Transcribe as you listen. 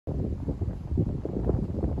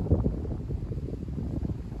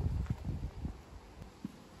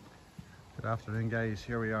Good afternoon guys,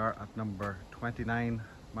 here we are at number 29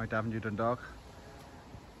 Mount Avenue, Dundalk.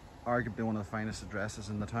 Arguably one of the finest addresses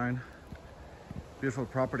in the town. Beautiful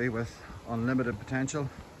property with unlimited potential.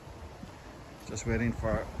 Just waiting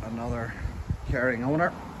for another caring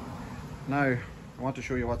owner. Now, I want to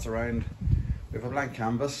show you what's around. We have a blank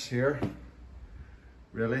canvas here,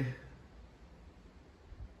 really.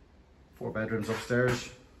 4 bedrooms upstairs,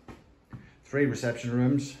 3 reception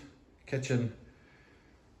rooms, kitchen,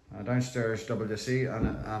 downstairs WC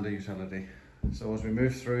and a utility. So as we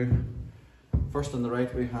move through, first on the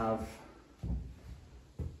right we have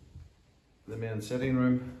the main sitting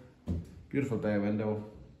room, beautiful bay window,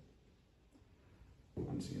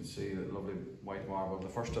 and as you can see the lovely white marble, the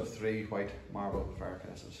first of 3 white marble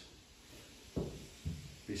fireplaces.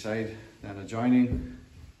 Beside, then adjoining,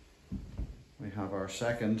 we have our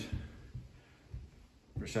second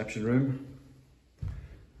reception room.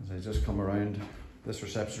 As I just come around, this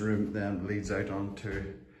reception room then leads out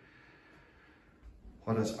onto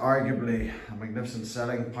what is arguably a magnificent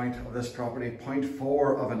selling point of this property.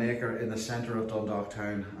 0.4 of an acre in the centre of Dundalk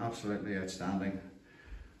town. Absolutely outstanding.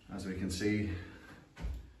 As we can see,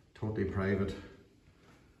 totally private.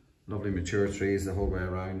 Lovely mature trees the whole way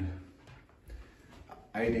around.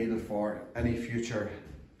 Ideal for any future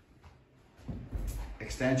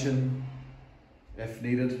extension if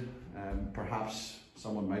needed. Perhaps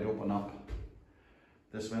someone might open up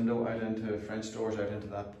this window out into French doors, out into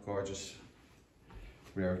that gorgeous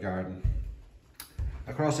rear garden.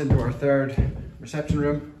 Across into our third reception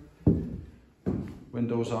room.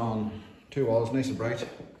 Windows on 2 walls, nice and bright.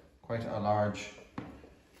 Quite a large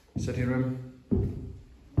sitting room.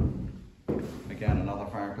 Again, another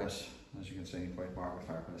fireplace, as you can see, white marble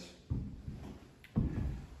fireplace.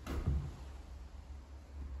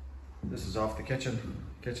 This is off the kitchen.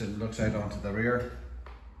 Kitchen looks out onto the rear.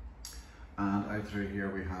 And out through here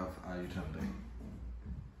we have a utility.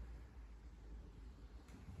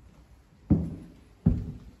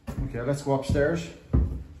 Okay, let's go upstairs.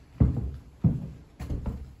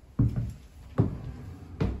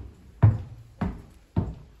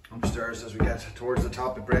 Upstairs, as we get towards the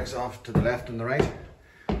top, it breaks off to the left and the right.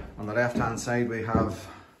 On the left hand side we have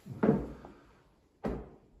a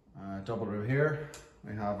double room here.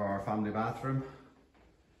 We have our family bathroom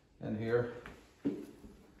in here.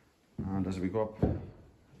 And as we go up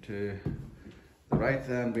to the right,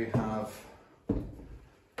 then we have a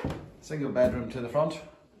single bedroom to the front.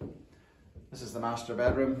 This is the master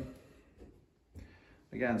bedroom.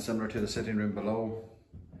 Again, similar to the sitting room below.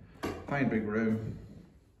 Fine big room.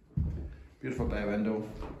 Beautiful bay window.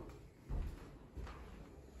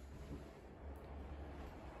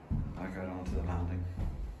 Back out onto the landing.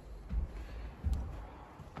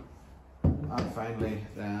 And finally,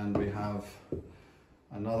 then we have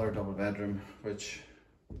another double bedroom, which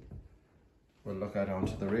will look out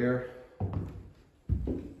onto the rear.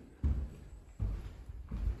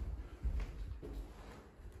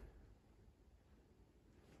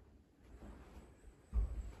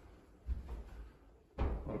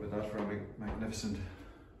 What about that for a magnificent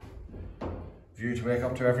view to wake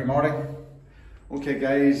up to every morning? Okay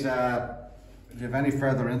guys, if you have any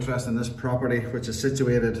further interest in this property, which is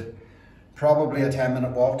situated probably a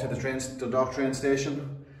 10-minute walk to the Dundalk train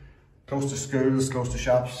station, close to schools, close to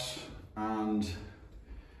shops, and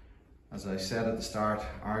as I said at the start,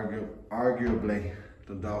 arguably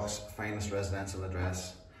Dundalk's finest residential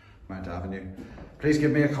address, Mount Avenue. Please give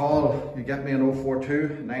me a call. You get me on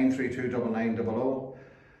 042 932 9900,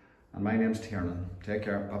 and my name's Tiernan. Take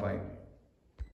care. Bye bye.